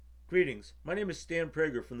Greetings, my name is Stan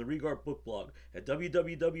Prager from the Regarp Book Blog at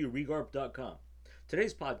www.regarp.com.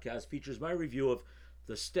 Today's podcast features my review of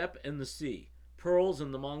The Steppe and the Sea, Pearls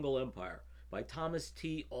in the Mongol Empire by Thomas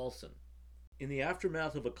T. Olson. In the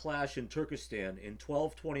aftermath of a clash in Turkestan in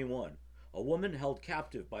 1221, a woman held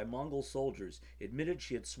captive by Mongol soldiers admitted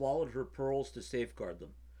she had swallowed her pearls to safeguard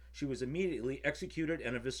them. She was immediately executed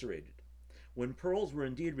and eviscerated. When pearls were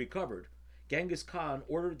indeed recovered, Genghis Khan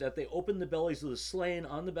ordered that they open the bellies of the slain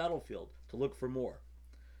on the battlefield to look for more.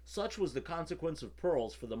 Such was the consequence of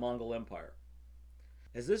pearls for the Mongol Empire.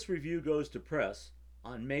 As this review goes to press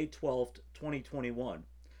on May 12, 2021,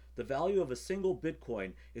 the value of a single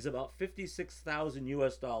Bitcoin is about 56,000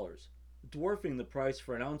 US dollars, dwarfing the price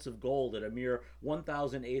for an ounce of gold at a mere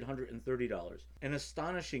 $1,830, an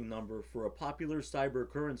astonishing number for a popular cyber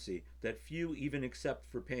currency that few even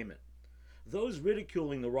accept for payment. Those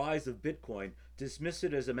ridiculing the rise of Bitcoin dismiss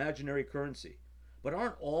it as imaginary currency. But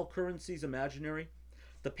aren't all currencies imaginary?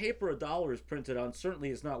 The paper a dollar is printed on certainly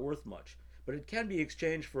is not worth much, but it can be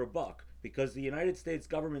exchanged for a buck because the United States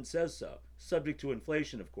government says so, subject to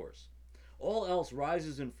inflation, of course. All else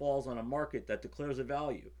rises and falls on a market that declares a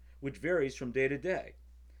value, which varies from day to day.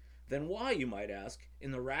 Then why, you might ask,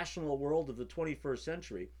 in the rational world of the 21st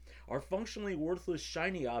century, are functionally worthless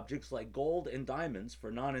shiny objects like gold and diamonds for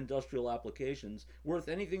non-industrial applications worth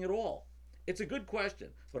anything at all? It's a good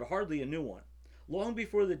question, but hardly a new one. Long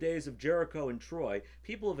before the days of Jericho and Troy,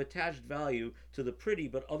 people have attached value to the pretty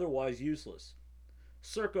but otherwise useless.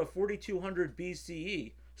 Circa 4200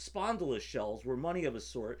 BCE, spondylus shells were money of a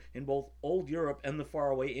sort in both Old Europe and the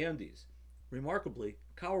faraway Andes. Remarkably,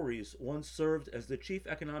 cowries once served as the chief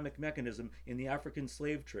economic mechanism in the African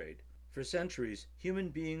slave trade. For centuries, human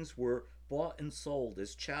beings were bought and sold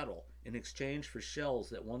as chattel in exchange for shells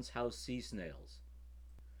that once housed sea snails.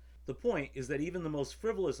 The point is that even the most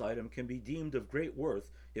frivolous item can be deemed of great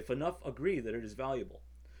worth if enough agree that it is valuable.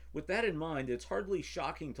 With that in mind, it's hardly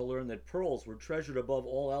shocking to learn that pearls were treasured above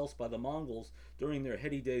all else by the Mongols during their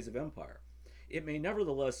heady days of empire. It may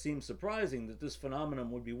nevertheless seem surprising that this phenomenon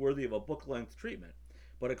would be worthy of a book-length treatment,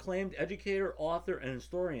 but acclaimed educator, author, and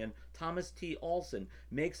historian Thomas T. Olson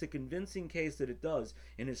makes a convincing case that it does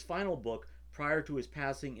in his final book prior to his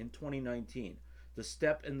passing in 2019, The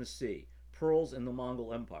Steppe and the Sea, Pearls in the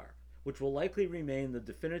Mongol Empire, which will likely remain the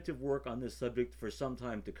definitive work on this subject for some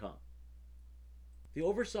time to come. The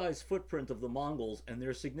oversized footprint of the Mongols and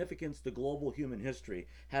their significance to global human history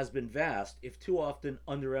has been vast, if too often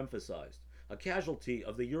underemphasized, a casualty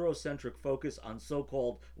of the Eurocentric focus on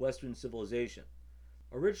so-called Western civilization.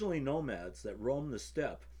 Originally nomads that roamed the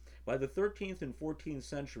steppe, by the 13th and 14th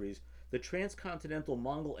centuries, the transcontinental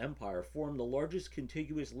Mongol Empire formed the largest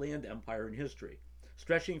contiguous land empire in history,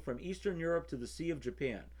 stretching from Eastern Europe to the Sea of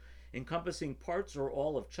Japan, encompassing parts or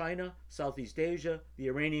all of China, Southeast Asia, the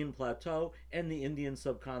Iranian Plateau, and the Indian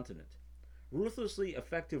subcontinent. Ruthlessly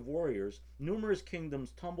effective warriors, numerous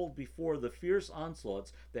kingdoms tumbled before the fierce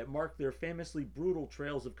onslaughts that marked their famously brutal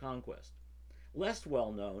trails of conquest. Less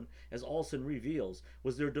well known, as Olson reveals,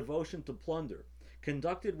 was their devotion to plunder,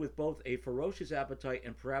 conducted with both a ferocious appetite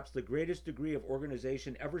and perhaps the greatest degree of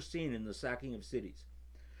organization ever seen in the sacking of cities.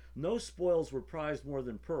 No spoils were prized more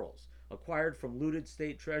than pearls, acquired from looted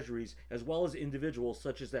state treasuries as well as individuals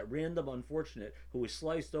such as that random unfortunate who was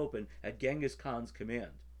sliced open at Genghis Khan's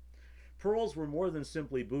command. Pearls were more than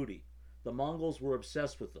simply booty. The Mongols were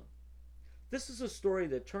obsessed with them. This is a story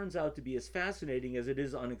that turns out to be as fascinating as it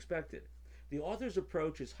is unexpected. The author's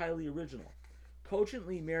approach is highly original,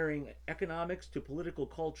 cogently marrying economics to political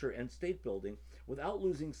culture and state building without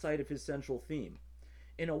losing sight of his central theme.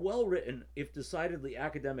 In a well-written, if decidedly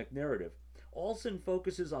academic narrative, Olson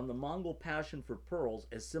focuses on the Mongol passion for pearls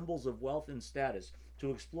as symbols of wealth and status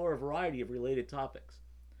to explore a variety of related topics.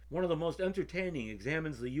 One of the most entertaining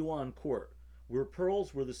examines the Yuan court, where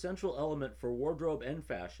pearls were the central element for wardrobe and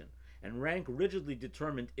fashion, and rank rigidly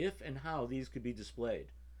determined if and how these could be displayed.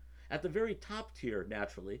 At the very top tier,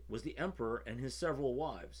 naturally, was the emperor and his several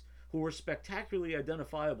wives, who were spectacularly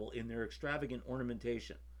identifiable in their extravagant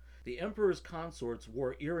ornamentation. The emperor's consorts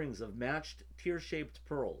wore earrings of matched, tear-shaped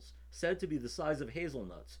pearls, said to be the size of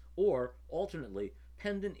hazelnuts, or, alternately,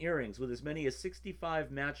 pendant earrings with as many as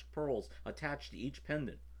 65 matched pearls attached to each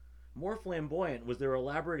pendant. More flamboyant was their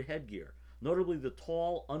elaborate headgear, notably the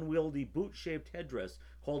tall, unwieldy, boot-shaped headdress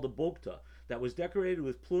called a bogta that was decorated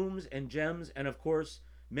with plumes and gems and, of course,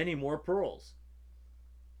 many more pearls.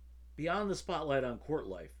 Beyond the spotlight on court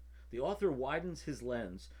life, the author widens his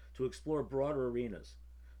lens to explore broader arenas.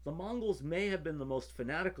 The Mongols may have been the most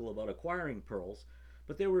fanatical about acquiring pearls,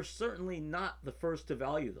 but they were certainly not the first to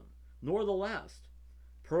value them, nor the last.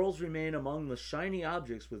 Pearls remain among the shiny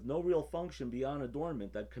objects with no real function beyond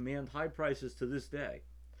adornment that command high prices to this day.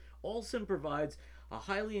 Olson provides a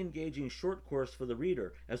highly engaging short course for the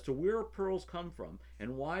reader as to where pearls come from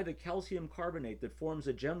and why the calcium carbonate that forms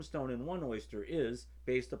a gemstone in one oyster is,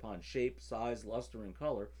 based upon shape, size, luster, and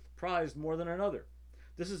color, prized more than another.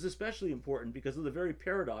 This is especially important because of the very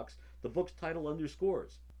paradox the book's title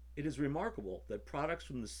underscores. It is remarkable that products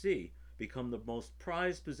from the sea become the most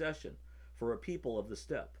prized possession for a people of the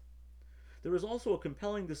steppe. There is also a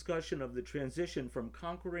compelling discussion of the transition from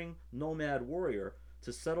conquering nomad warrior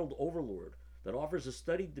to settled overlord that offers a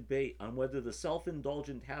studied debate on whether the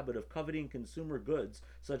self-indulgent habit of coveting consumer goods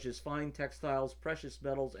such as fine textiles, precious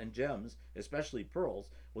metals, and gems, especially pearls,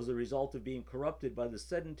 was the result of being corrupted by the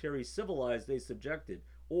sedentary civilized they subjected,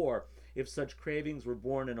 or if such cravings were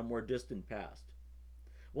born in a more distant past.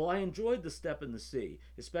 While I enjoyed The Steppe and the Sea,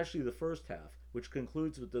 especially the first half, which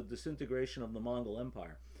concludes with the disintegration of the Mongol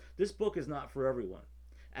Empire, this book is not for everyone.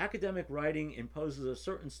 Academic writing imposes a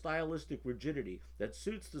certain stylistic rigidity that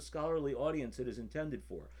suits the scholarly audience it is intended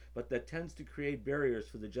for, but that tends to create barriers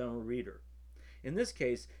for the general reader. In this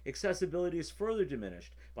case, accessibility is further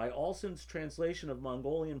diminished by Olson's translation of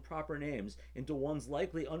Mongolian proper names into ones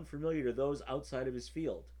likely unfamiliar to those outside of his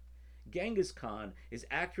field. Genghis Khan is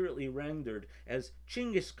accurately rendered as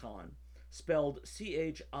Chinggis Khan, spelled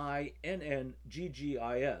Chinnggis,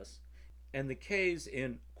 and the K's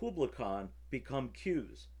in Kublai Khan become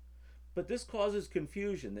Q's. But this causes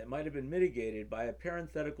confusion that might have been mitigated by a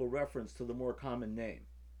parenthetical reference to the more common name.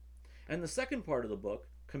 And the second part of the book,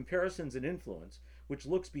 Comparisons and Influence, which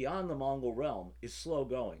looks beyond the Mongol realm, is slow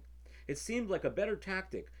going. It seemed like a better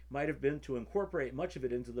tactic might have been to incorporate much of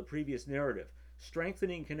it into the previous narrative,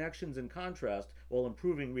 strengthening connections and contrast while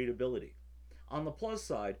improving readability. On the plus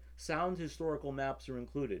side, sound historical maps are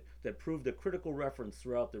included that proved a critical reference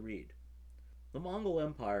throughout the read. The Mongol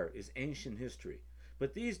Empire is ancient history,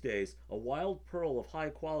 but these days a wild pearl of high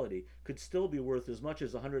quality could still be worth as much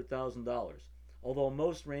as $100,000, although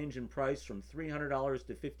most range in price from $300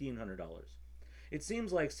 to $1,500. It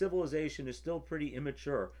seems like civilization is still pretty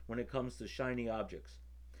immature when it comes to shiny objects.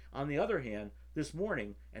 On the other hand, this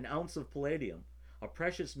morning, an ounce of palladium, a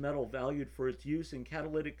precious metal valued for its use in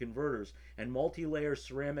catalytic converters and multi-layer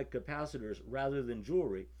ceramic capacitors rather than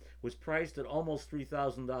jewelry, was priced at almost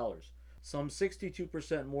 $3,000, some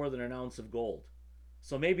 62% more than an ounce of gold.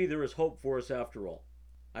 So maybe there is hope for us after all.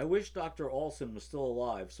 I wish Dr. Olson was still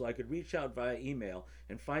alive so I could reach out via email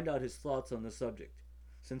and find out his thoughts on the subject.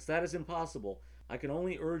 Since that is impossible, I can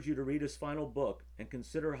only urge you to read his final book and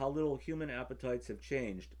consider how little human appetites have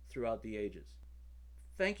changed throughout the ages.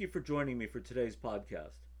 Thank you for joining me for today's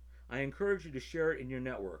podcast. I encourage you to share it in your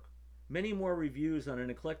network. Many more reviews on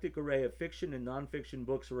an eclectic array of fiction and nonfiction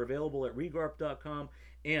books are available at regarp.com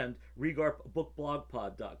and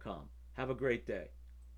regarpbookblogpod.com. Have a great day.